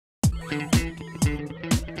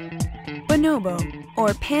Bonobo, or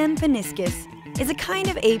Paniscus, is a kind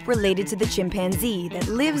of ape related to the chimpanzee that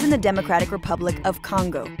lives in the Democratic Republic of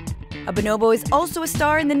Congo. A bonobo is also a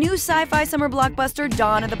star in the new sci-fi summer blockbuster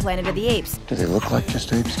Dawn of the Planet of the Apes. Do they look like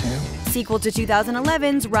just apes to you? Sequel to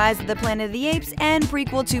 2011's Rise of the Planet of the Apes, and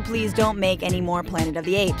prequel to Please Don't Make Any More Planet of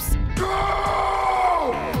the Apes.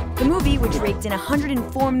 The movie, which raked in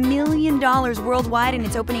 $104 million worldwide in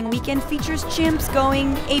its opening weekend, features chimps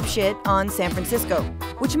going apeshit on San Francisco,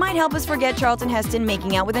 which might help us forget Charlton Heston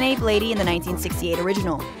making out with an ape lady in the 1968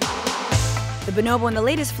 original. The bonobo in the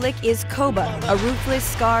latest flick is Koba, a ruthless,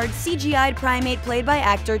 scarred, CGI'd primate played by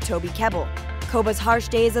actor Toby Kebbell. Koba's harsh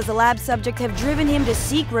days as a lab subject have driven him to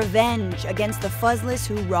seek revenge against the fuzzless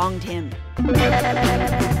who wronged him.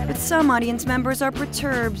 But some audience members are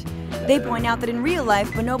perturbed. They point out that in real life,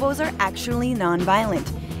 bonobos are actually non-violent.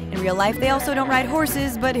 In real life, they also don't ride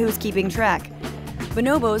horses, but who's keeping track?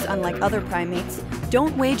 Bonobos, unlike other primates,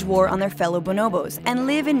 don't wage war on their fellow bonobos and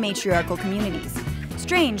live in matriarchal communities.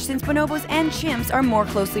 Strange, since bonobos and chimps are more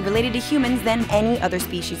closely related to humans than any other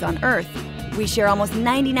species on Earth. We share almost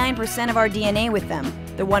 99% of our DNA with them.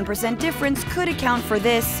 The 1% difference could account for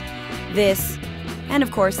this, and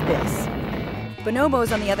of course this.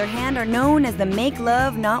 Bonobos, on the other hand, are known as the make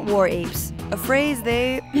love, not war apes, a phrase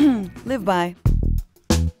they live by.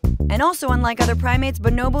 And also, unlike other primates,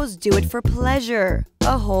 bonobos do it for pleasure,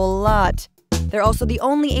 a whole lot. They're also the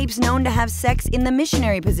only apes known to have sex in the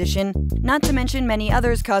missionary position, not to mention many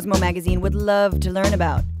others Cosmo magazine would love to learn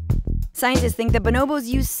about. Scientists think that bonobos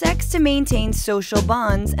use sex to maintain social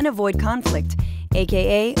bonds and avoid conflict,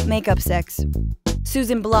 aka make-up sex.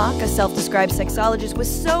 Susan Block, a self-described sexologist, was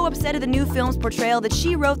so upset at the new film's portrayal that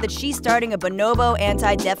she wrote that she's starting a bonobo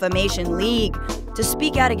anti-defamation league to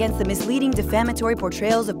speak out against the misleading, defamatory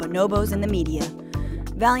portrayals of bonobos in the media.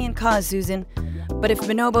 Valiant cause, Susan. But if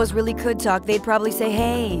bonobos really could talk, they'd probably say,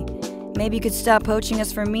 hey, maybe you could stop poaching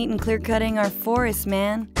us for meat and clear-cutting our forests,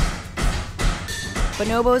 man.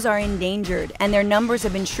 Bonobos are endangered, and their numbers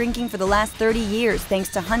have been shrinking for the last 30 years thanks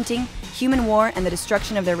to hunting, human war, and the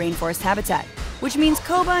destruction of their rainforest habitat. Which means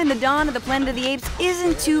Koba and the Dawn of the Planet of the Apes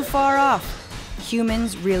isn't too far off.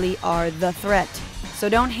 Humans really are the threat. So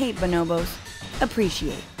don't hate bonobos,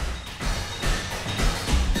 appreciate.